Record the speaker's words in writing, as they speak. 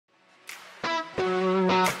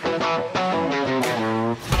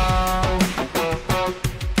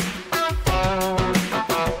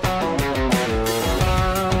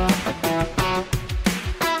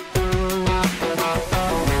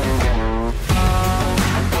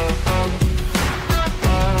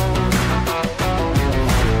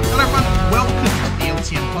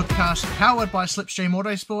course, powered by SLIPSTREAM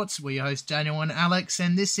Motorsports. We're your hosts, Daniel and Alex,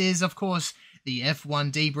 and this is, of course, the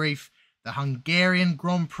F1 debrief, the Hungarian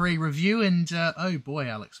Grand Prix review, and oh boy,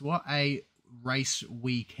 Alex, what a race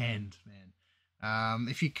weekend, man.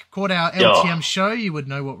 If you caught our LTM show, you would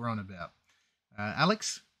know what we're on about.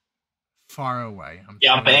 Alex, fire away.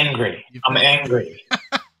 I'm angry. I'm angry.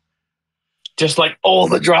 Just like all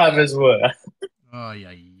the drivers were. Oh,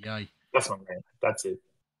 yeah. That's my man. That's it.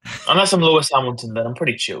 Unless I'm Lewis Hamilton, then I'm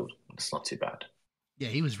pretty chilled. It's not too bad. Yeah,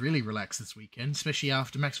 he was really relaxed this weekend, especially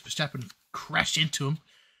after Max Verstappen crashed into him.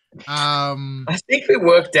 I think we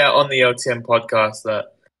worked out on the LTM podcast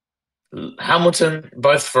that Hamilton,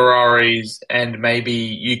 both Ferraris, and maybe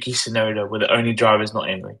Yuki Tsunoda were the only drivers not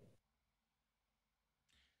angry.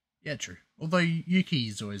 Yeah, true. Although Yuki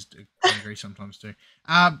is always angry sometimes too.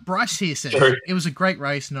 Bryce here says, it was a great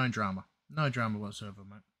race, no drama. No drama whatsoever,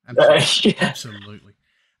 mate. Absolutely. Yeah. Absolutely.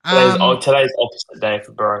 Today's opposite day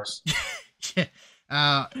for Bryce. Yeah.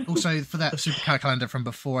 Also, for that supercar calendar from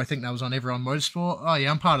before, I think that was on Everyone Motorsport. Oh, yeah,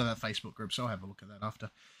 I'm part of that Facebook group, so I'll have a look at that after.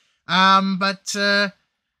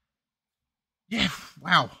 Yeah,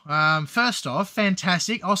 wow. First off,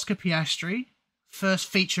 fantastic. Oscar Piastri, first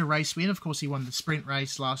feature race win. Of course, he won the sprint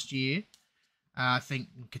race last year, I think,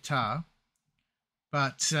 in Qatar.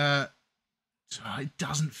 But it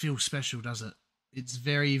doesn't feel special, does it? It's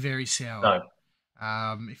very, very sour. No.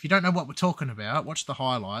 If you don't know what we're talking about, watch the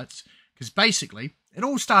highlights. Because basically, it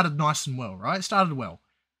all started nice and well, right? It started well.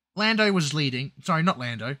 Lando was leading. Sorry, not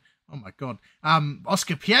Lando. Oh, my God.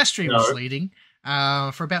 Oscar Piastri was leading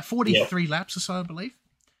for about 43 laps or so, I believe.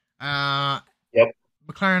 Yep.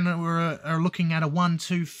 McLaren are looking at a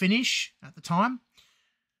 1-2 finish at the time.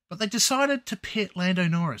 But they decided to pit Lando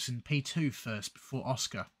Norris in P2 first before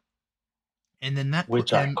Oscar. And then that put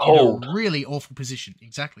them in a really awful position.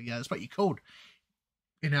 Exactly, yeah, that's what you called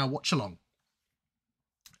in our watch-along.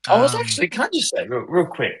 I was actually, can I just say real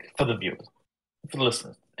quick for the viewers, for the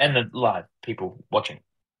listeners, and the live people watching?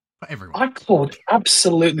 For everyone. I called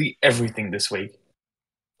absolutely everything this week.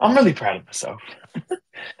 I'm really proud of myself.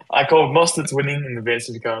 I called Mostard's winning in the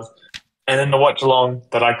VSC cars, and then the watch-along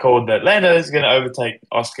that I called that Lando is going to overtake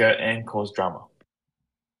Oscar and cause drama.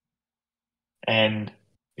 And,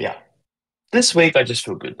 yeah. This week, I just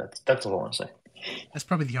feel good. That's all I want to say. That's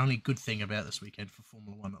probably the only good thing about this weekend for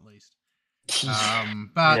Formula One, at least.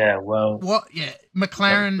 But yeah, well,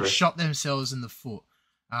 McLaren shot themselves in the foot.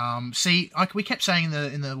 We kept saying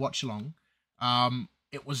in the watch along,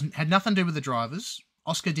 it had nothing to do with the drivers.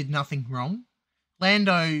 Oscar did nothing wrong.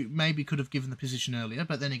 Lando maybe could have given the position earlier,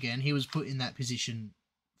 but then again, he was put in that position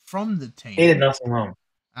from the team. He did nothing wrong.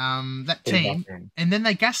 That team, and then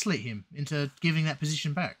they gaslit him into giving that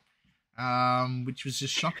position back. Which was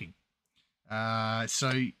just shocking.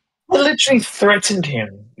 They literally threatened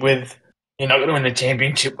him with, "You're not going to win the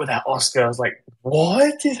championship without Oscar." I was like,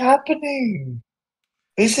 what is happening?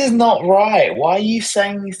 This is not right. Why are you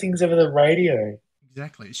saying these things over the radio?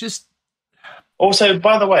 Exactly. It's just... Also,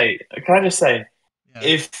 by the way, can I just say,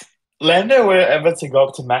 if Lando were ever to go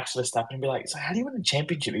up to Max Verstappen and be like, "So how do you win the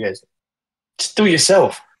championship?" He goes, "Just do it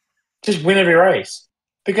yourself. Just win every race."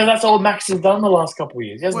 Because that's all Max has done the last couple of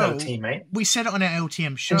years. He hasn't had a teammate. We said it on our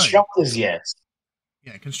LTM show. Constructors, yes.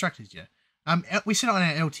 Yeah, constructors, yeah. We said it on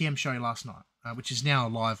our LTM show last night, which is now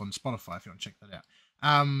live on Spotify if you want to check that out.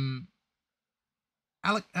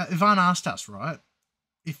 Ivan asked us, right,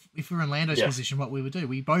 if we were in Lando's position, what we would do.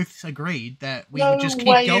 We both agreed that we would just keep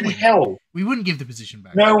going. No way in hell. We wouldn't give the position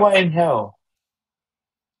back. No way in hell.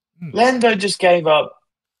 Lando just gave up,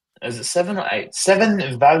 is it 7 or 8?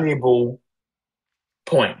 7 valuable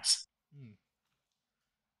points.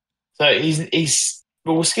 So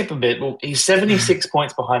we'll skip a bit. He's 76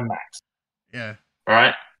 points behind Max. Yeah.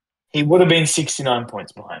 Right? He would have been 69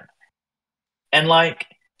 points behind. And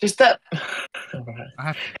just that,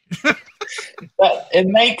 but it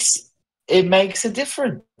makes a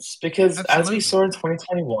difference because as we saw in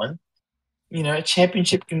 2021, a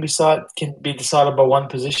championship can be decided by one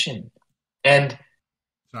position. And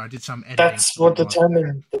so I did some editing. That's what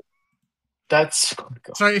determined.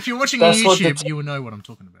 So if you're watching on YouTube, you will know what I'm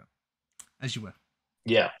talking about, as you were.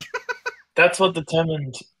 Yeah. That's what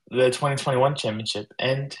determined the 2021 championship,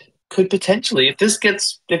 and could potentially, if this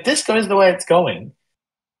goes the way it's going,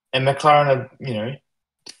 and McLaren are,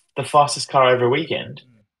 the fastest car every weekend,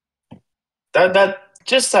 that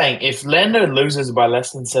just saying, if Lando loses by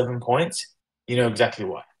less than 7 points, you know exactly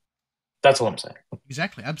why. That's all I'm saying.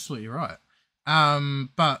 Exactly, absolutely right.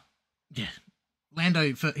 But yeah,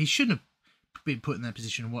 Lando, he shouldn't have been put in that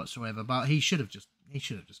position whatsoever, but he should have just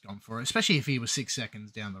gone for it, especially if he was 6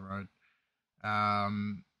 seconds down the road.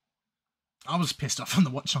 I was pissed off on the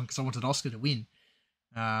watch on because I wanted Oscar to win.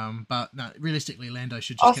 But no, realistically, Lando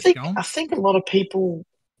should just keep going. I think a lot of people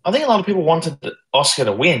wanted Oscar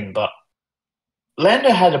to win, but Lando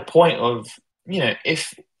had a point of,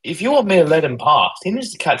 if you want me to let him pass, he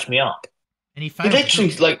needs to catch me up. And he He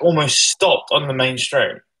literally almost stopped on the main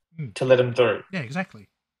straight to let him through. Yeah, exactly.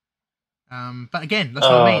 But again, that's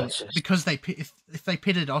what I mean. Because if they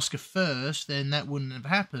pitted Oscar first, then that wouldn't have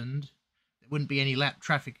happened. There wouldn't be any lap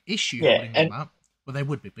traffic issue holding them up. Well, they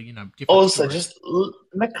would be, but different also story. Just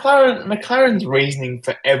McLaren's reasoning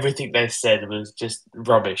for everything they said was just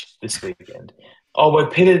rubbish this weekend. Oh, we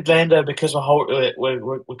pitted Lando because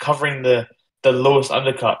we're covering the Lewis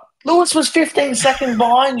undercut. Lewis was 15 seconds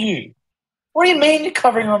behind you. What do you mean you're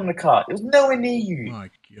covering on the cut? It was nowhere near you.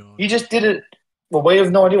 My God. You just did it. Well, we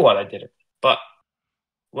have no idea why they did it. But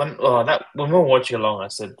when we were watching along, I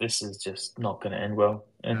said, this is just not going to end well.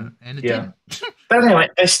 And it didn't. But anyway,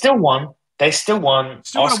 they still won.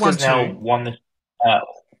 Oscar's now won the.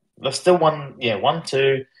 They still won. Yeah,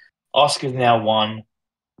 1-2. Oscar's now won.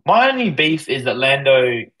 My only beef is that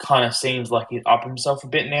Lando kind of seems like he's up himself a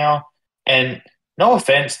bit now. And no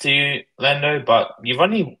offense to you, Lando, but you've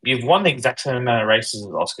won the exact same amount of races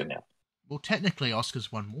as Oscar now. Well, technically,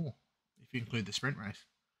 Oscar's won more if you include the sprint race.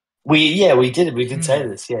 We did. We did say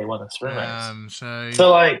this. Yeah, he won the sprint race. So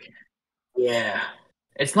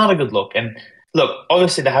it's not a good look. And look,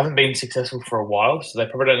 obviously they haven't been successful for a while, so they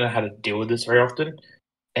probably don't know how to deal with this very often.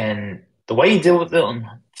 And the way you deal with it on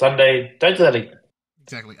Sunday, don't do that again.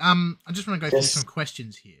 Exactly. I just want to go through some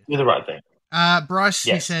questions here. Do the right thing. Bryce,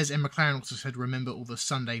 he says, and McLaren also said, remember all the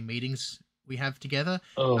Sunday meetings we have together?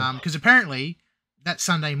 Because apparently that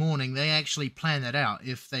Sunday morning they actually planned that out.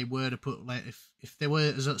 If they were to put, if there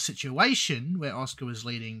was a situation where Oscar was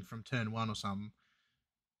leading from turn 1 or something,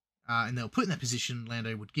 and they were put in that position,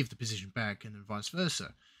 Lando would give the position back, and then vice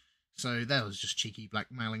versa. So that was just cheeky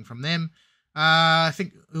blackmailing from them. I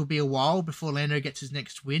think it'll be a while before Lando gets his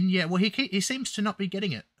next win. Yeah, well, he seems to not be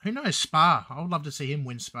getting it. Who knows? Spa. I would love to see him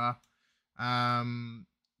win Spa,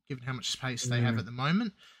 given how much space they have at the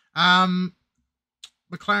moment. McLaren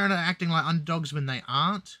are acting like underdogs when they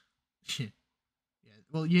aren't. Yeah.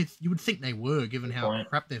 Well, you would think they were, given how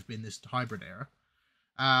crap they've been this hybrid era.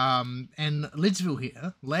 And Lidsville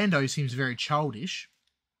here, Lando seems very childish.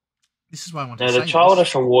 This is why I want to say the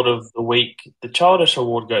childish award of the week. The childish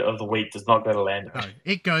award of the week does not go to Lando. No,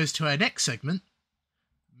 it goes to our next segment,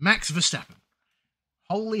 Max Verstappen.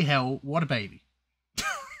 Holy hell, what a baby!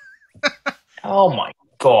 Oh my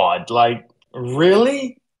God! Like,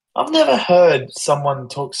 really? I've never heard someone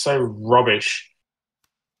talk so rubbish.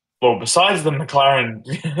 Well, besides the McLaren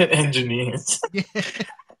engineers. Yeah.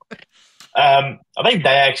 I think they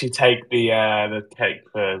actually take the take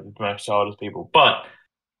for the most childish people. But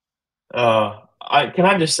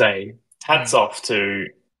I just say hats off to,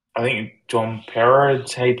 I think, John Perra,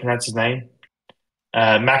 that's how you pronounce his name,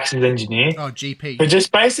 Max's engineer. Oh, GP. For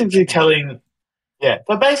just basically telling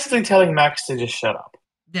Max to just shut up.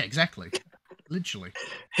 Yeah, exactly. Literally.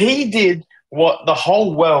 He did what the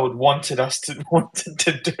whole world wanted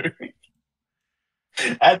to do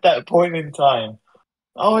at that point in time.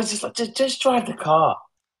 I was just like, just drive the car.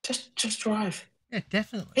 Just drive. Yeah,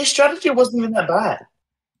 definitely. His strategy wasn't even that bad.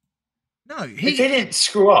 No, if he didn't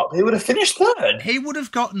screw up, he would have finished third. He would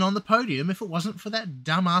have gotten on the podium if it wasn't for that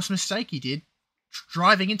dumbass mistake he did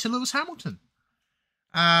driving into Lewis Hamilton.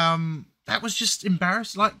 That was just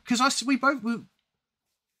embarrassing. Like, because we both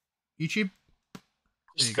YouTube.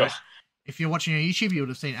 There you go. If you're watching on YouTube, you would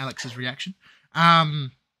have seen Alex's reaction.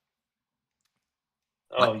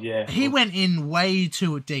 Oh, yeah. He went in way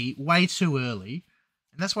too deep, way too early,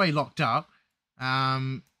 and that's why he locked up.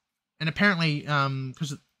 And apparently,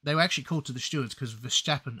 because they were actually called to the stewards because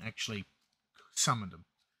Verstappen actually summoned him.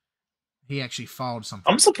 He actually filed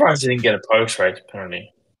something. I'm surprised he didn't get a post-race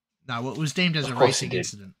penalty. No, well, it was deemed as a racing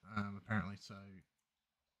incident, apparently. So,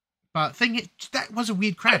 but that was a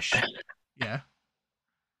weird crash. Yeah.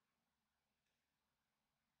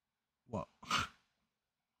 What?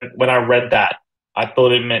 When I read that, I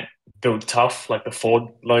thought it meant build tough, like the Ford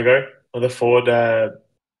logo or the Ford.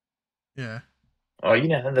 Yeah.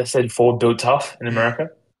 Oh, they said Ford build tough in America.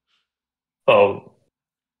 Oh,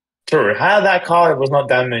 true. How that car was not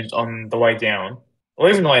damaged on the way down, or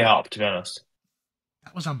even the way up, to be honest.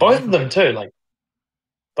 That was unbelievable. Both of them too. Like,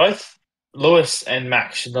 both Lewis and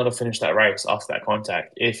Max should not have finished that race after that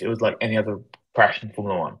contact if it was like any other crash in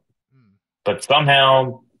Formula One. But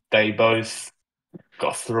somehow they both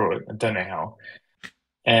got through it. I don't know how.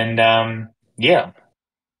 And yeah,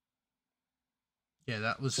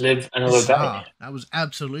 that was live another bizarre. day. That was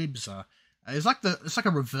absolutely bizarre. It's like a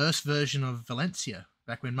reverse version of Valencia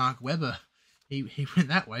back when Mark Webber he went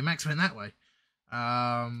that way. Max went that way.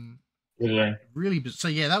 Really? Really, so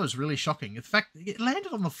yeah, that was really shocking. In fact, it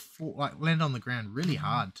landed on the floor, like landed on the ground really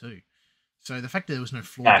hard too. So the fact that there was no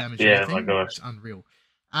floor damage or Yeah, my anything gosh. is unreal.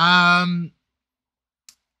 Um,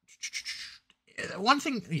 one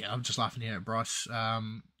thing, yeah, I'm just laughing here at Bryce.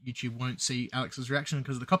 YouTube won't see Alex's reaction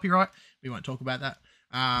because of the copyright. We won't talk about that.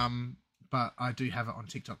 But I do have it on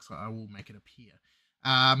TikTok, so I will make it appear.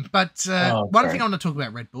 One thing I want to talk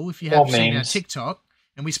about Red Bull, if you have seen our TikTok,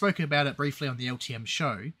 and we spoke about it briefly on the LTM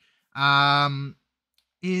show,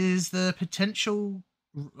 is the potential.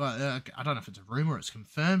 I don't know if it's a rumor, it's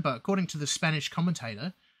confirmed, but according to the Spanish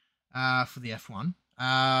commentator for the F1,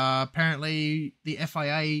 apparently the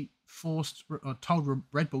FIA forced or told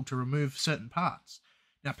Red Bull to remove certain parts.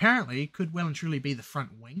 Now, apparently, it could well and truly be the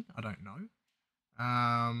front wing. I don't know.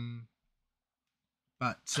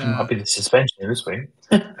 But it might be the suspension this week.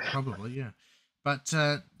 Probably, yeah. But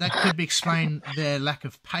that could explain their lack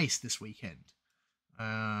of pace this weekend.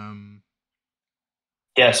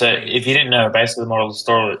 Yeah, so if you didn't know, basically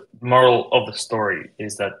the moral of the story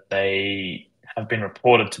is that they have been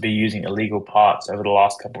reported to be using illegal parts over the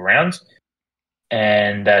last couple of rounds,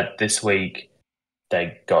 and that this week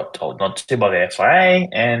they got told not to by the FIA,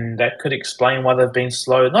 and that could explain why they've been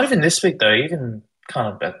slow. Not even this week though, even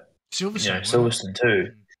kind of at Silverstone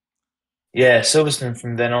too. Yeah, Silverstone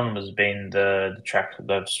from then on has been the track that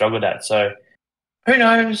they've struggled at. So who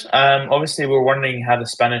knows? Obviously we're wondering how the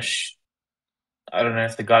Spanish. I don't know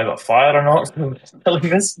if the guy got fired or not for telling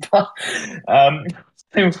this, but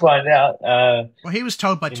we'll find out. Well, he was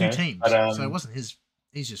told by two teams, so it wasn't his.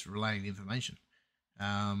 He's just relaying the information.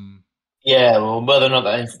 Yeah, well, whether or not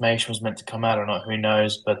that information was meant to come out or not, who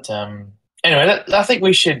knows? But anyway, I think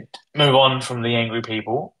we should move on from the angry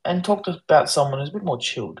people and talk about someone who's a bit more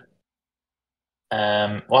chilled.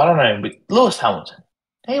 Well, I don't know, but Lewis Hamilton,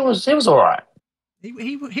 he was all right.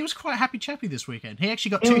 He was quite happy chappy this weekend. He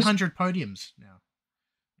actually got 200 podiums now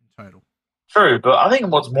in total. True, but I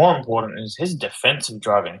think what's more important is his defensive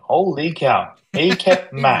driving. Holy cow. He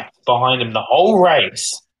kept Max behind him the whole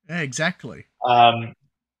race. Yeah, exactly.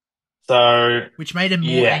 Which made him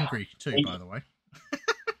more angry too, by the way.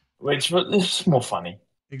 Which was more funny.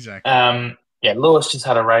 Exactly. Lewis just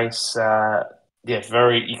had a race.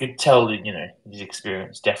 You could tell that, his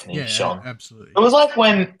experience definitely shone. Absolutely. It was like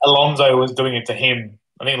when Alonso was doing it to him,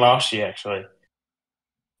 I think last year actually.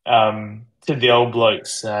 To the old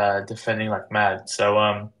blokes defending like mad.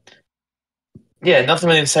 So nothing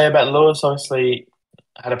really to say about Lewis. Obviously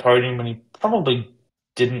had a podium when he probably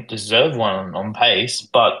didn't deserve one on pace,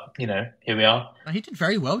 but here we are. He did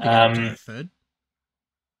very well to get to the third.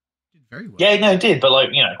 Did very well. Yeah, no, he did, but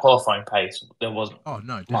qualifying pace, there wasn't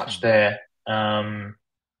much there.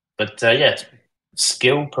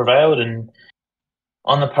 Skill prevailed, and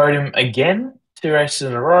on the podium again, 2 races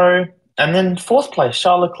in a row, and then 4th place,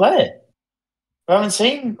 Charles Leclerc. We haven't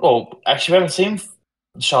seen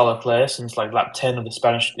Charles Leclerc since lap 10 of the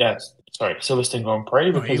Silverstone Grand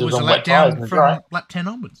Prix because he was on a lap down from lap 10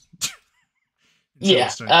 onwards.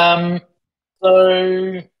 I'm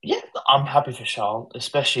happy for Charles,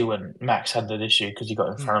 especially when Max had that issue because he got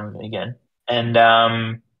in front of him again. And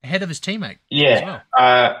ahead of his teammate. Yeah.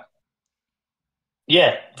 As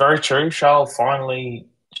well. Very true. Charles finally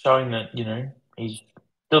showing that, he's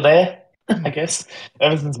still there, I guess.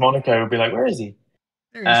 Ever since Monaco, we'll be like, where is he?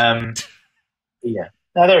 There he is.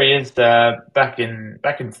 No, there he is, back in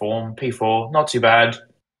form, P4, not too bad.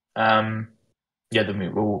 We'll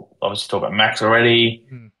obviously talk about Max already.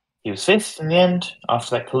 He was 5th in the end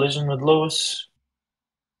after that collision with Lewis.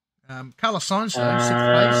 Carlos Sainz, 6th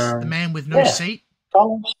place, the man with no seat.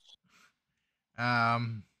 Carlos.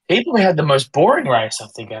 He probably had the most boring race, I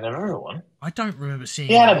think, out of everyone. I don't remember seeing.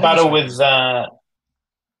 He had a battle with.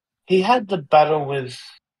 He had the battle with.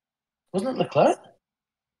 Wasn't it Leclerc?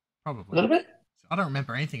 Probably a little bit. I don't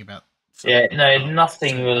remember anything about.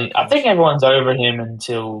 Nothing really. I think everyone's over him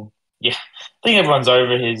until. Yeah, I think everyone's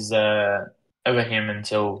over him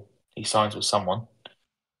until he signs with someone.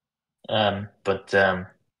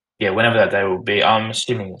 Whenever that day will be, I'm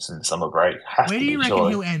assuming it's in the summer break. Where do you reckon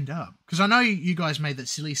he'll end up? Because I know you guys made that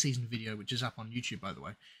silly season video, which is up on YouTube, by the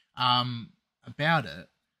way, about it.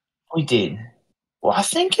 We did. Well, I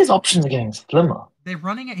think his options are getting slimmer.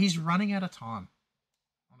 He's running out of time.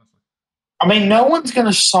 Honestly. I mean, no one's going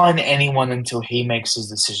to sign anyone until he makes his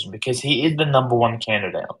decision because he is the number 1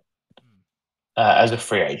 candidate as a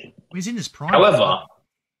free agent. He's in his prime.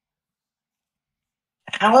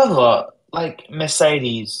 However, like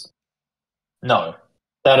Mercedes, no.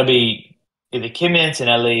 That'll be either Kimi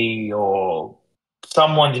Antonelli or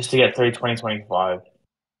someone just to get through 2025.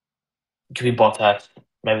 It could be Bottas.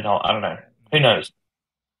 Maybe not. I don't know. Who knows?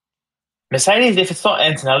 Mercedes, if it's not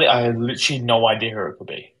Antonelli, I have literally no idea who it could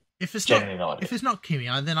be. If it's Genuinely not, no idea. if it's not Kimi,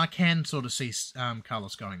 then I can sort of see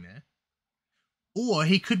Carlos going there, or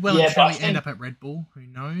he could well and truly end up at Red Bull. Who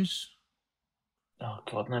knows? Oh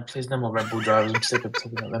God, no! Please, no more Red Bull drivers. I'm sick of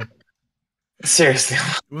talking about them. Seriously.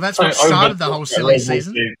 Well, that's what started the whole silly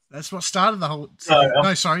season. That's what started the whole.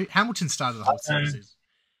 No, sorry, Hamilton started the whole silly season.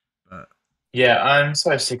 But yeah, I'm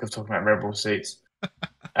so sick of talking about Red Bull seats.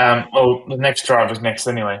 Well, the next driver's next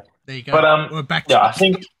anyway. There you go. But we're back. Yeah, I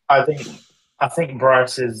think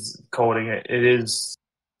Bryce is calling it. It is.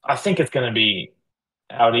 I think it's going to be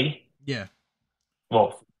Audi. Yeah.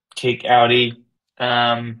 Well, kick Audi.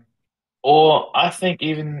 Or I think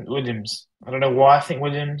even Williams. I don't know why I think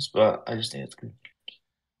Williams, but I just think it's good.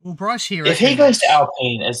 Well, Bryce here. If he goes to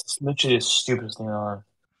Alpine, it's literally the stupidest thing on.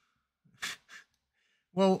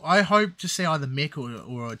 Well, I hope to see either Mick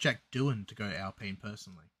or Jack Doohan to go to Alpine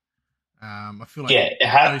personally. I feel like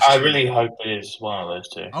I really hope it is one of those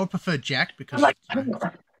two. I would prefer Jack because it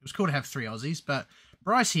was cool to have 3 Aussies, but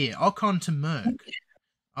Bryce here, Ocon to Merck.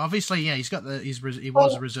 Obviously, yeah, he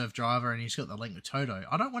was a reserve driver and he's got the link with Toto.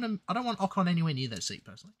 I don't want Ocon anywhere near that seat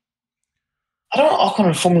personally. I don't want Ocon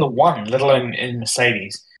in Formula One, let alone in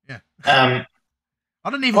Mercedes. Yeah. I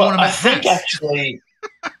don't even want him. I think actually,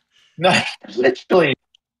 no, literally.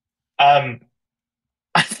 I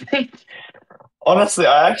think honestly,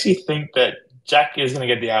 I actually think that Jack is going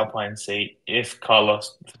to get the Alpine seat if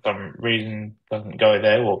Carlos, for some reason, doesn't go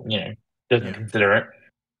there or doesn't consider it.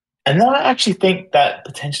 And then I actually think that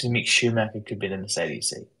potentially Mick Schumacher could be the Mercedes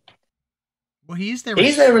seat. Well, he's their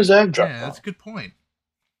reserve driver. Yeah, that's a good point.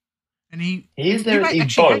 And he is there. He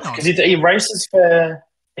both because he races for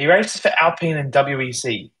Alpine and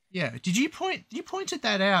WEC. Yeah, you pointed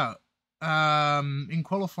that out in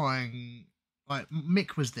qualifying. Like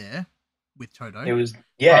Mick was there with Toto. It was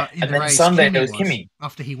and then Sunday there was Kimi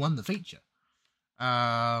after he won the feature.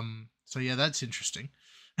 So yeah, that's interesting.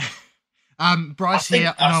 Bryce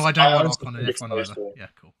here. No, I don't want Ocon in F1 either. Yeah,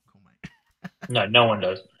 cool, mate. No one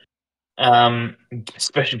does.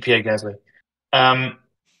 Especially Pierre Gasly.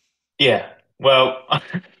 Yeah, well,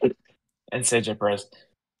 and Sergio Perez,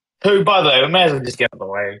 who, by the way, we may as well just get out of the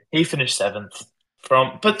way. He finished 7th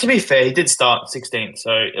but to be fair, he did start 16th,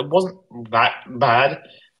 so it wasn't that bad.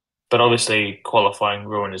 But obviously, qualifying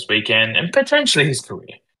ruined his weekend and potentially his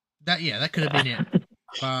career. That could have been it.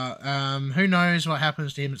 But who knows what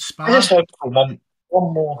happens to him at Spa? I just hope for one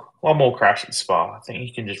more crash at Spa. I think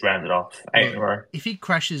he can just round it off 8 in a row. If he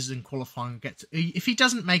crashes in qualifying, if he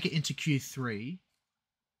doesn't make it into Q3,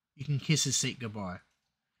 you can kiss his seat goodbye.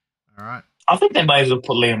 All right. I think they may as well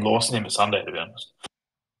put Liam Lawson in for Sunday, to be honest.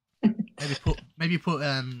 maybe put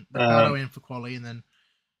Ricardo in for quali, and then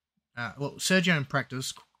Sergio in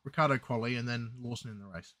practice, Ricardo quali, and then Lawson in the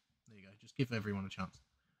race. There you go. Just give everyone a chance.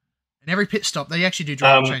 And every pit stop, they actually do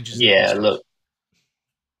driver changes. Yeah, look,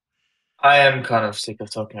 I am kind of sick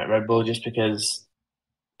of talking about Red Bull just because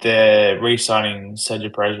they're re-signing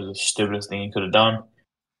Sergio Perez was the stupidest thing he could have done.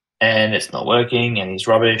 And it's not working, and he's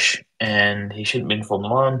rubbish, and he shouldn't be in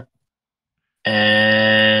Formula 1.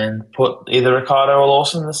 And put either Ricardo or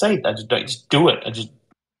Lawson in the seat. I just don't do it.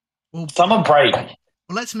 Summer break. Well,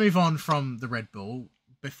 let's move on from the Red Bull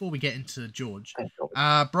before we get into George.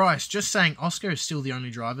 Bryce, just saying, Oscar is still the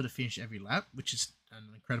only driver to finish every lap, which is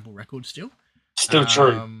an incredible record still. Still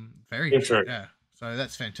true. Very true. Yeah. So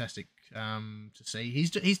that's fantastic to see.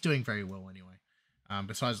 He's doing very well anyway.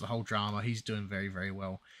 Besides the whole drama, he's doing very, very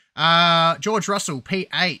well. George Russell,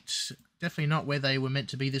 P8. Definitely not where they were meant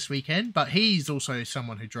to be this weekend, but he's also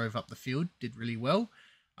someone who drove up the field, did really well.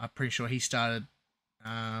 I'm pretty sure he started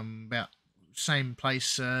about same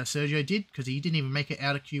place Sergio did, because he didn't even make it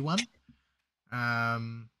out of Q1.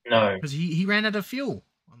 No. Because he ran out of fuel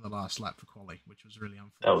on the last lap for quali, which was really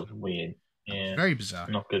unfortunate. That was weird. Yeah. Very bizarre.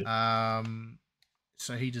 Not good.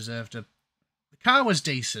 So he deserved a... The car was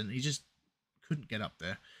decent. He just couldn't get up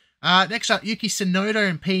there. Next up, Yuki Tsunoda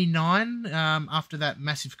in P9 after that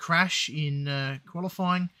massive crash in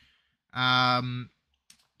qualifying to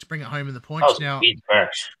bring it home in the points. That was a weird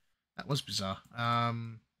crash. That was bizarre. I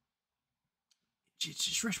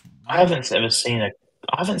haven't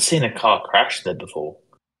seen a car crash there before.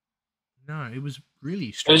 No, it was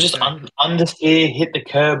really strange. It was just understeer, hit the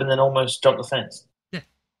curb, and then almost jumped the fence. Yeah.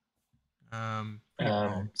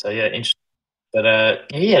 So yeah, interesting. But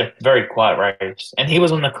he had a very quiet race, and he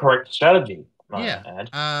was on the correct strategy.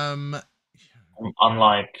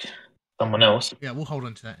 Unlike someone else. Yeah, we'll hold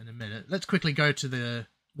on to that in a minute. Let's quickly go to the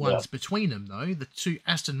ones between them, though. The two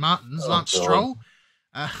Aston Martins, Lance Stroll.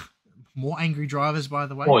 More angry drivers, by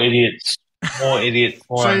the way. More idiots. More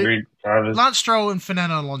angry drivers. Lance Stroll and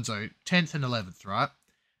Fernando Alonso, 10th and 11th, right?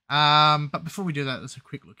 But before we do that, let's have a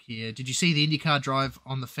quick look here. Did you see the IndyCar drive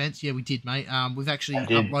on the fence? Yeah, we did, mate. We've actually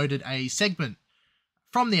uploaded a segment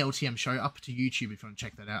from the LTM show up to YouTube. If you want to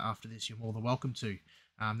check that out after this, you're more than welcome to.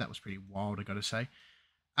 That was pretty wild, I got to say.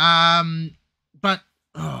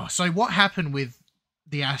 So what happened with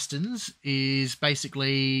the Astons is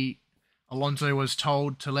basically Alonso was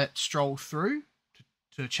told to let Stroll through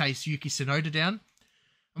to chase Yuki Tsunoda down.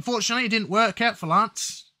 Unfortunately, it didn't work out for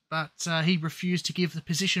Lance, but he refused to give the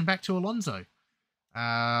position back to Alonso.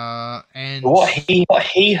 And what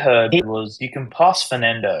he heard was you can pass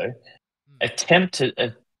Fernando, attempt to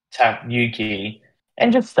attack Yuki,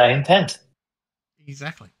 and just stay in 10th.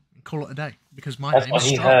 Exactly. And call it a day. Because my That's name what is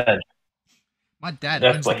he Stroll. heard. My dad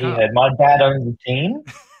That's owns what the he car. heard. My dad owns the team.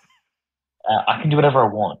 I can do whatever I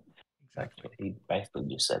want. That's what he basically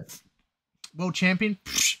just said. World champion?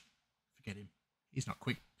 Psh, forget him. He's not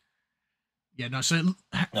quick. Yeah, no. So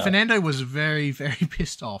Fernando was very, very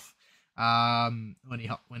pissed off when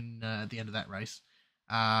at the end of that race.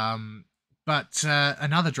 But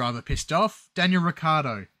another driver pissed off, Daniel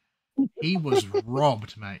Ricciardo. He was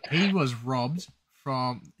robbed, mate. He was robbed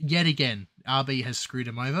from yet again. RB has screwed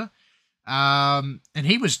him over. And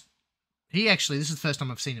he actually, this is the first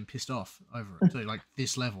time I've seen him pissed off over it too, like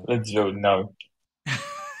this level. Let's do it. No.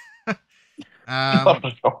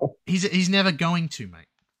 He's never going to, mate.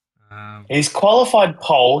 He's qualified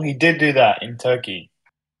pole. He did do that in Turkey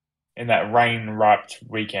in that rain-wrapped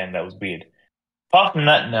weekend. That was weird. Apart from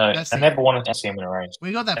that, no. I never wanted to see him in a race.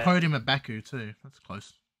 We got that podium at Baku too. That's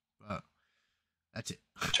close. But that's it.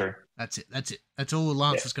 True. That's it. That's all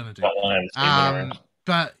Lance is going to do.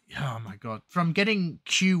 But oh my god, from getting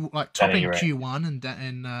topping Q1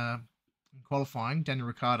 and qualifying, Daniel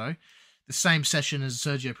Ricciardo, the same session as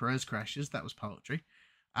Sergio Perez crashes. That was poetry.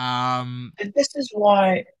 This is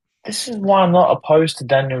why I'm not opposed to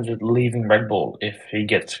Daniel leaving Red Bull if he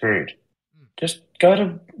gets screwed. Just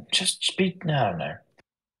be. No, I don't know.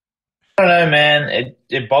 I don't know, man.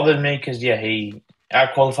 It bothered me because he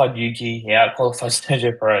outqualified Yuki, he outqualified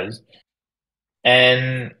Sergio Perez,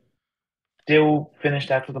 and still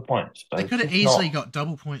finished after the points. So they could have easily got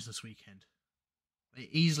double points this weekend. They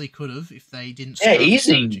easily could have if they didn't. Yeah,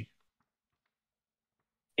 easy.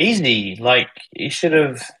 Easy. Like he should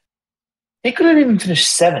have. He could have even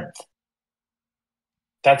finished 7th.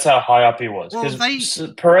 That's how high up he was.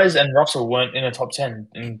 Because Perez and Russell weren't in the top 10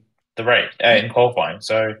 in the race in qualifying.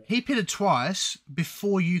 So he pitted twice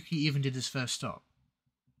before Yuki even did his first stop,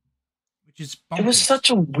 which is bonkers. It was such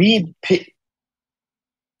a weird pit.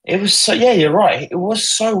 It was so you're right. It was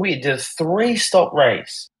so weird. Did a 3-stop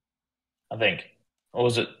race, I think, or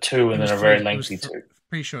was it 2 and then a very lengthy 2?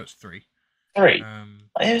 Pretty sure it's 3. 3.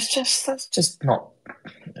 It was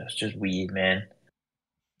just weird, man.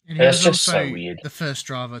 And he was just so weird. The first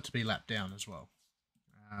driver to be lapped down as well.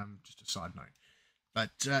 Just a side note. But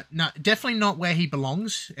no, definitely not where he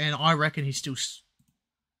belongs. And I reckon he still is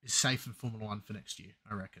safe in Formula 1 for next year.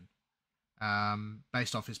 I reckon.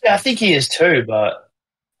 Based off his... Yeah, I think he is too, but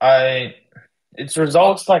it's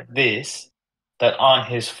results like this that aren't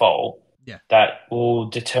his fault that will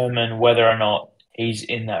determine whether or not he's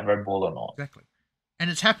in that Red Bull or not. Exactly. And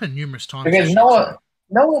it's happened numerous times. Because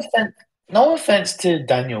no offense to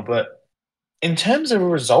Daniel, but in terms of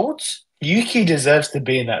results, Yuki deserves to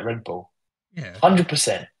be in that Red Bull. Yeah.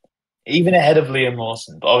 100%. Even ahead of Liam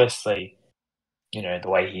Lawson. But obviously, the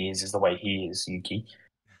way he is the way he is, Yuki.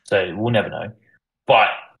 So we'll never know. But,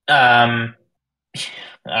 I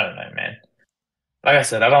don't know, man. Like I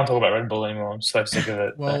said, I don't talk about Red Bull anymore. I'm so sick of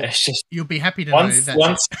it. Well, it's just you'll be happy to know that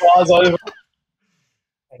once Spa's over.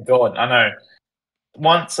 Thank God, I know.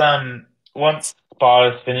 Once Spa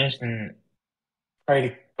is finished, and pray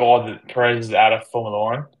to God that Perez is out of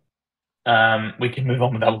Formula 1, we can move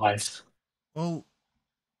on with our lives. Well,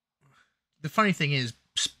 the funny thing is,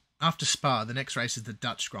 after Spa, the next race is the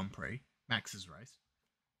Dutch Grand Prix, Max's race.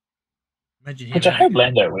 Imagine him. Which I hope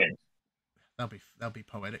Lando wins. That'll be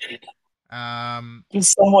poetic. Can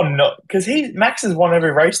someone not? Because Max has won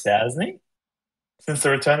every race there, hasn't he? Since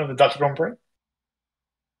the return of the Dutch Grand Prix.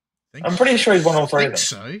 I'm pretty sure he's won all 3 of them.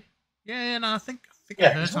 So. Yeah, no, I think I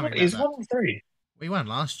heard something about he's won all 3. We won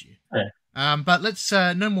last year. Yeah. But let's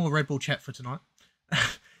no more Red Bull chat for tonight.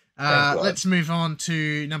 Let's move on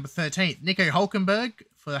to number 13, Nico Hülkenberg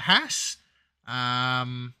for the Haas.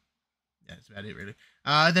 That's about it, really.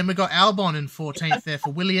 Then we got Albon in 14th there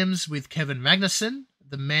for Williams with Kevin Magnussen,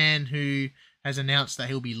 the man who has announced that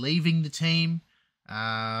he'll be leaving the team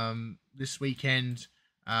this weekend.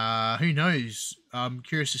 Who knows? I'm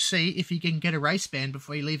curious to see if he can get a race ban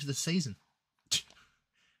before he leaves the season.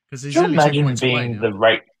 Because Could you imagine being the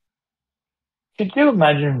race? Could you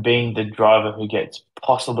imagine being the driver who gets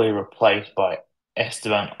possibly replaced by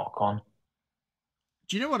Esteban Ocon?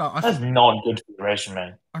 Do you know what? That's not good for the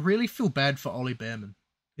resume. I really feel bad for Ollie Behrman.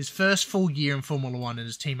 His first full year in Formula One, and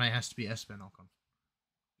his teammate has to be Esteban Ocon.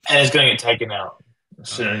 And it's going to get taken out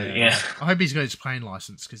soon. Yeah. I hope he's got his plane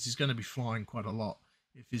license because he's going to be flying quite a lot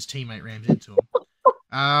if his teammate rams into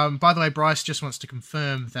him. By the way, Bryce just wants to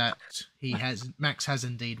confirm that Max has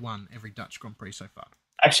indeed won every Dutch Grand Prix so far.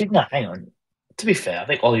 Actually, no, hang on. To be fair, I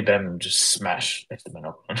think Ollie Behrman would just smash Esteban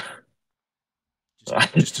Ocon.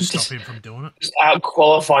 Just to stop him from doing it. Just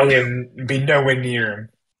out-qualify him and be nowhere near him.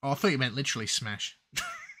 Oh, I thought you meant literally smash.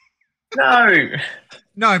 No.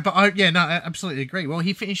 No, but I absolutely agree. Well,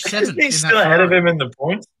 he finished 7th. He's still ahead of him in the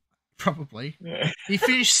points. Probably. Yeah. He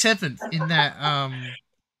finished 7th in that.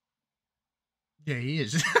 Yeah, he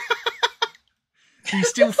is. He's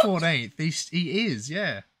still 14th. He is,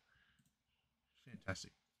 yeah.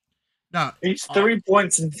 Fantastic. No, he's 3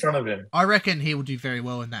 points in front of him. I reckon he will do very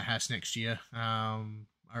well in that Haas next year. I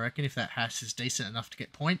reckon if that Haas is decent enough to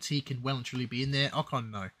get points, he can well and truly be in there.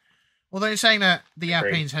 Ocon, no. Although saying that the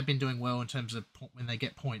Alpines have been doing well in terms of when they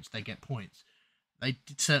get points, they get points. They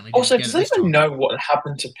certainly didn't also, get does it anyone know what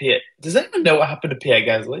happened to Pierre? Does anyone know what happened to Pierre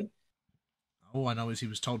Gasly? All I know is he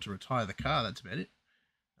was told to retire the car. That's about it.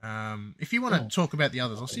 If you want to talk about the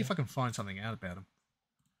others, I'll see if I can find something out about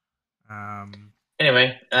them.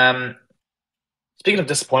 Anyway, speaking of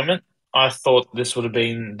disappointment, I thought this would have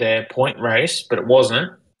been their point race, but it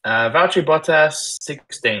wasn't. Valtteri Bottas,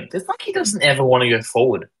 16th. It's like he doesn't ever want to go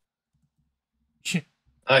forward.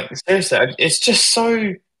 Like, seriously, it's just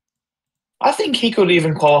so... I think he could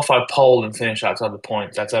even qualify pole and finish outside the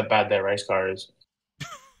points. That's how bad their race car is.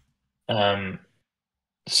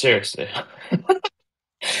 Seriously.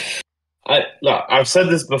 Look, I've said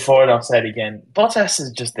this before and I'll say it again. Bottas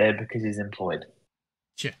is just there because he's employed.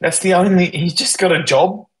 Sure. That's the only... He's just got a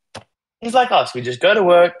job. He's like us. We just go to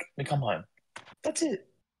work, we come home. That's it.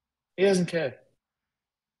 He doesn't care.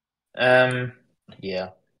 Yeah.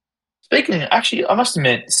 Speaking of, actually, I must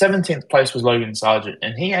admit, 17th place was Logan Sargent,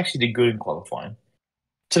 and he actually did good in qualifying.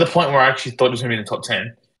 To the point where I actually thought he was going to be in the top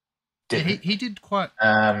 10. Yeah, he did quite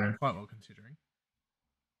well considering.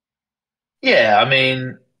 Yeah, I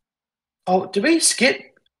mean... Oh, did we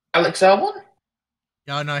skip Alex Albon?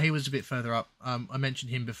 No, he was a bit further up. I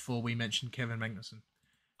mentioned him before we mentioned Kevin Magnussen.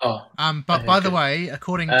 Oh. But by the way,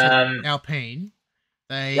 according to Alpine,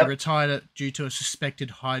 they retired it due to a suspected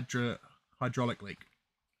hydraulic leak.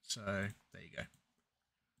 So, there you go.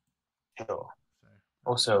 Sure.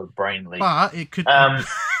 Also, brain leak. But it could...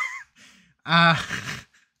 I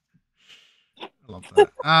love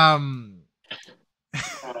that.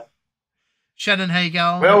 Shannon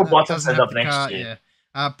Hagel. Well, Bottas is up next year.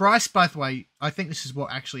 Yeah. Bryce, by the way, I think this is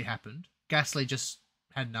what actually happened. Gasly just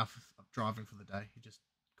had enough of driving for the day. He just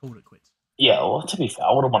called it quits. Yeah, well, to be fair,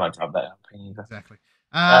 I wouldn't want to drive that Alpine either. Exactly.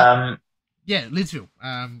 Yeah, Lidsville.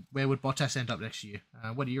 Where would Bottas end up next year?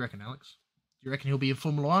 What do you reckon, Alex? Do you reckon he'll be in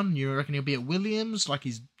Formula One? You reckon he'll be at Williams, like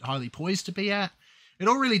he's highly poised to be at? It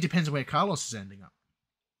all really depends on where Carlos is ending up.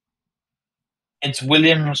 It's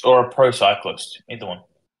Williams or a pro cyclist, either one.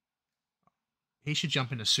 He should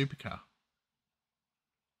jump in a supercar.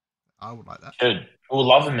 I would like that. Should. We'll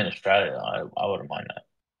love him in Australia. I wouldn't mind that.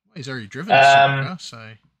 Well, he's already driven a supercar,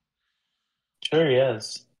 so... Sure he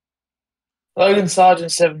is. Logan Sargent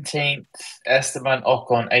 17th, Esteban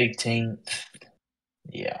Ocon 18th.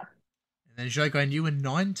 Yeah. And then Zhou Guanyu in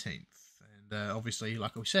 19th. And obviously,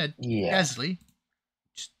 like we said, Gasly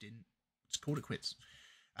just called it quits.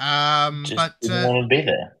 Didn't want to be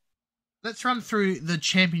there. Let's run through the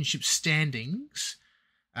championship standings.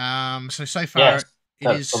 So far, it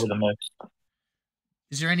is probably the most.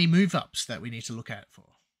 Is there any move-ups that we need to look at for?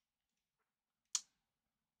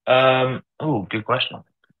 Good question.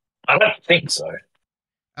 I don't think so.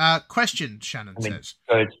 Question, Shannon says.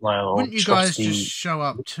 Wouldn't you guys just show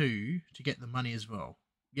up to get the money as well?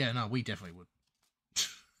 Yeah, no, we definitely would.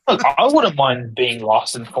 Look, I wouldn't mind being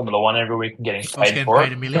lost in Formula One every week and getting paid for it.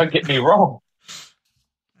 Don't get me wrong.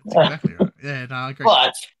 That's exactly right. Yeah, no, I agree.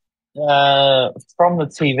 But from the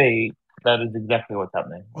TV, that is exactly what's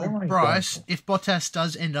happening. Well, Bryce, if Bottas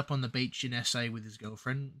does end up on the beach in SA with his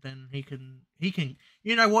girlfriend, then he can.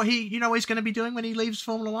 You know what he's going to be doing when he leaves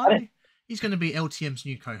Formula One? He's going to be LTM's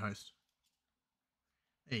new co-host.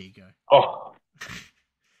 There you go. Oh,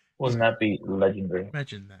 wouldn't that be legendary?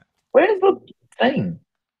 Imagine that. Where's the thing?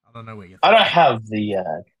 I don't know where you're. I don't have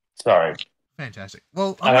the. Sorry. Fantastic.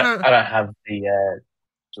 Well, I don't have the.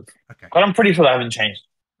 Okay. But I'm pretty sure they haven't changed.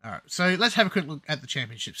 All right. So let's have a quick look at the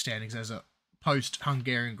championship standings as a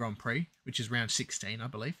post-Hungarian Grand Prix, which is round 16, I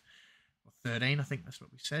believe, or 13. I think that's what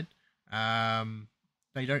we said.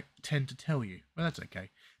 They don't tend to tell you, but that's okay.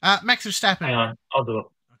 Max Verstappen. Hang on, I'll do it.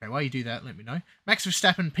 Okay, while you do that, let me know. Max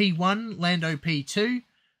Verstappen P1, Lando P2,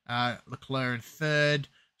 Leclerc in third,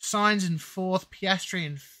 Sainz in fourth, Piastri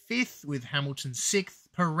in fifth, with Hamilton sixth,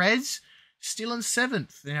 Perez still in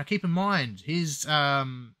seventh. Now, keep in mind, his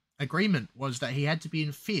agreement was that he had to be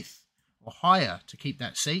in fifth or higher to keep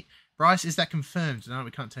that seat. Bryce, is that confirmed? No, we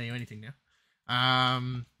can't tell you anything now.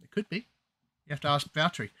 It could be. You have to ask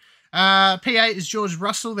Valtteri. P8 is George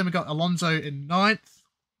Russell. Then we got Alonso in ninth.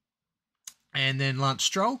 And then Lance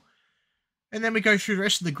Stroll. And then we go through the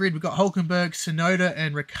rest of the grid. We've got Hulkenberg, Tsunoda,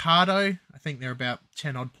 and Ricciardo. I think they're about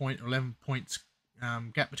 10 odd point or 11 points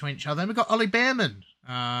gap between each other. Then we've got Ollie Behrman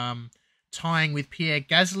tying with Pierre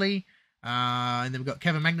Gasly. And then we've got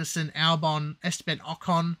Kevin Magnussen, Albon, Esteban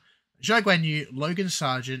Ocon, Zhou Guanyu, Logan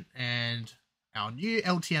Sargent, and our new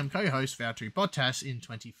LTM co-host, Valtteri Bottas, in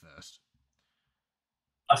 21st.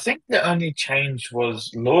 I think the only change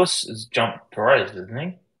was Lewis has jumped Perez, isn't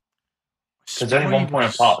he? Because only 1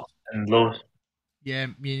 point apart, and Lewis. Yeah,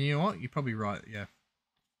 you know what? You're probably right. Yeah, I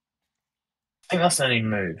think that's the only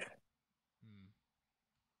move.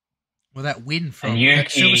 Well, that win from Yuki that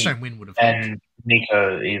Silverstone win would have helped. And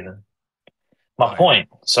Nico even. My point.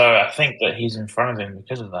 So I think that he's in front of him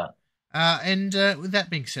because of that. And with that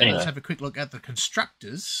being said, let's have a quick look at the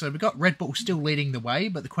constructors. So we've got Red Bull still leading the way,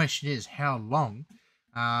 but the question is how long,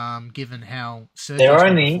 given how Sergio's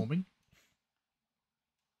performing.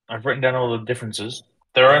 I've written down all the differences.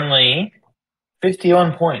 They're only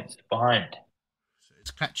 51 points behind. So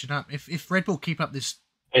it's catching up. If Red Bull keep up this,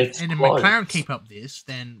 it's and if close. McLaren keep up this,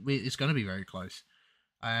 then it's going to be very close.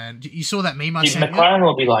 And you saw that meme I sent you? McLaren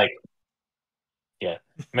will be like,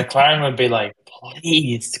 McLaren would be like,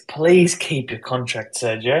 please keep your contract,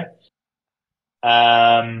 Sergio.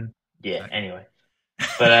 Anyway.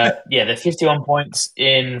 But they're 51 points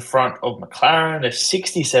in front of McLaren. They're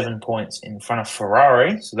 67 points in front of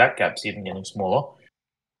Ferrari, so that gap's even getting smaller.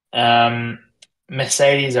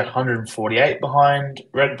 Mercedes are 148 behind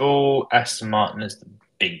Red Bull. Aston Martin is the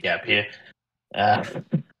big gap here.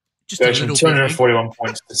 Just goes from 241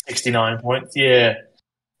 points to 69 points. Yeah.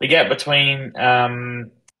 The gap between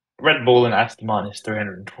Red Bull and Aston Martin is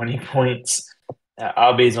 320 points.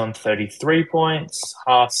 RB's on 33 points.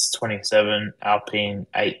 Haas 27. Alpine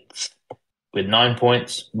 8th with 9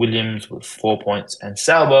 points. Williams with 4 points. And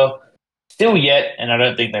Sauber still yet, and I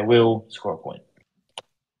don't think they will, score a point.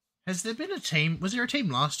 Has there been a team? Was there a team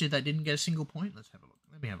last year that didn't get a single point? Let's have a look.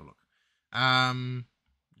 Let me have a look.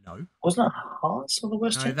 No. Wasn't it Haas or the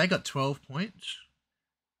worst team? No, they got 12 points.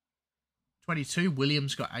 22.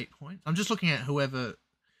 Williams got 8 points. I'm just looking at whoever.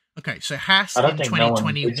 Okay, so Haas in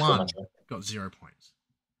 2021 got 0 points.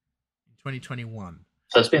 In 2021.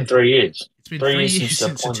 So it's been 3 years. It's been 3 years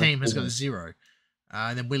since the team has got 0.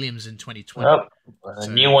 And then Williams in 2020. Yep. A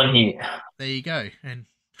new one here. There you go. And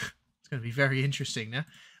it's going to be very interesting now.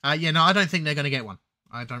 I don't think they're going to get one.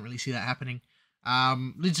 I don't really see that happening.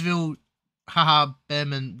 Lidsville,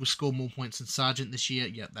 Behrman will score more points than Sargent this year.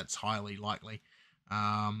 Yeah, that's highly likely.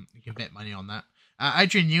 You can bet money on that.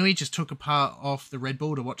 Adrian Newey just took a part off the Red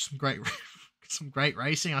Bull to watch some great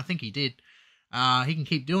racing. I think he did. He can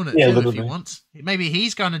keep doing it too if he wants. Maybe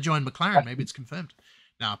he's going to join McLaren. Maybe it's confirmed.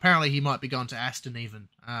 Now, apparently he might be going to Aston even.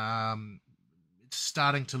 It's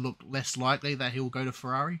starting to look less likely that he'll go to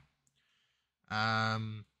Ferrari.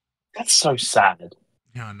 That's so sad.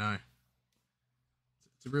 Yeah, I know.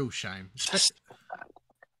 It's a real shame.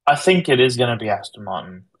 I think it is going to be Aston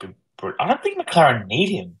Martin. I don't think McLaren need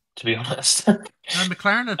him, to be honest. No,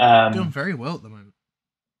 McLaren are doing very well at the moment.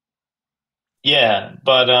 Yeah,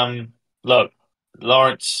 but look,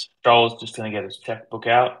 Lawrence Stroll's just going to get his checkbook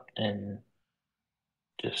out and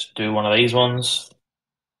just do one of these ones.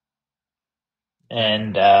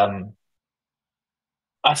 And I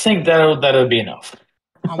think that'll be enough.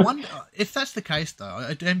 I wonder if that's the case, though.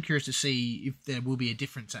 I am curious to see if there will be a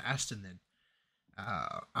difference at Aston then.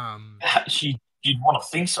 You'd want to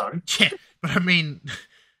think so. Yeah, but I mean,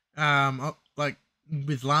 like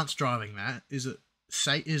with Lance driving that, is it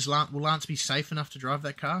safe? Will Lance be safe enough to drive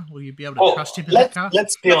that car? Will you be able to trust him in that car?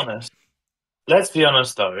 Let's be honest. Let's be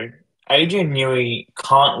honest, though. Adrian Newey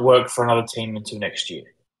can't work for another team until next year.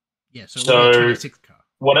 Yeah, so 26th car.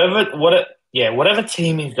 Whatever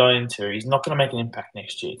team he's going to, he's not going to make an impact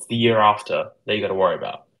next year. It's the year after that you got to worry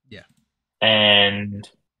about. Yeah, and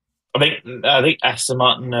I think Aston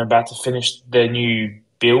Martin are about to finish their new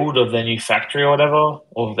build of their new factory or whatever,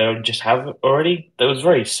 or they'll just have it already. That was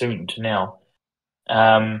very soon to now.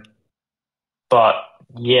 But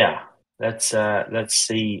yeah, let's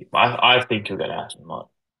see. I think he'll go to Aston Martin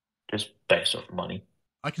just based off money.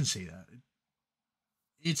 I can see that.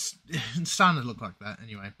 it's starting to look like that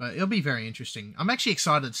anyway. But it'll be very interesting. I'm actually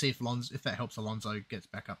excited to see if that helps Alonso gets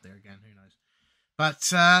back up there again. Who knows?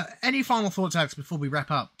 But any final thoughts, Alex, before we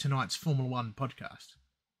wrap up tonight's Formula One podcast?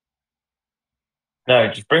 No,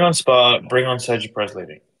 just bring on Spa, bring on Sergio Perez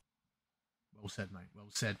leading. Well said, mate. Well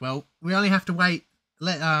said. Well, we only have to wait,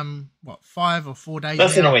 5 or 4 days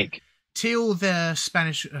Less than a week. Till the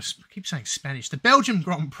Spanish, I keep saying Spanish, the Belgium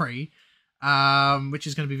Grand Prix, which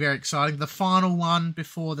is going to be very exciting. The final one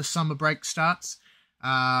before the summer break starts.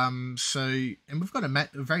 And we've got a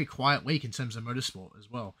very quiet week in terms of motorsport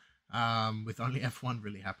as well, with only F1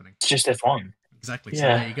 really happening. It's just F1. Exactly. So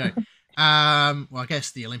there you go. Well, I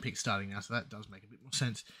guess the Olympics starting now, so that does make a bit more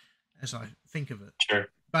sense as I think of it. Sure.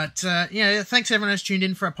 But, thanks everyone who's tuned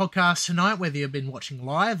in for our podcast tonight, whether you've been watching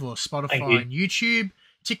live or Spotify and YouTube.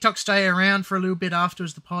 TikTok, stay around for a little bit after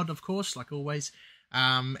as the pod, of course, like always.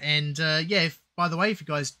 By the way, if you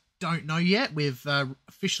guys don't know yet, we've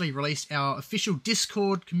officially released our official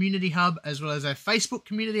Discord community hub as well as our Facebook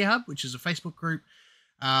community hub, which is a Facebook group.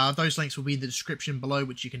 Those links will be in the description below,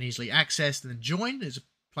 which you can easily access and then join. There's a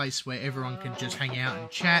place where everyone can just hang out and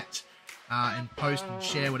chat and post and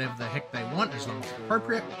share whatever the heck they want, as long as it's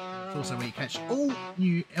appropriate. It's also where you catch all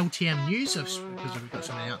new LTM news, because we've got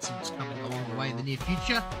some announcements coming along the way in the near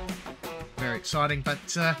future. Very exciting, but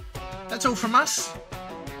that's all from us.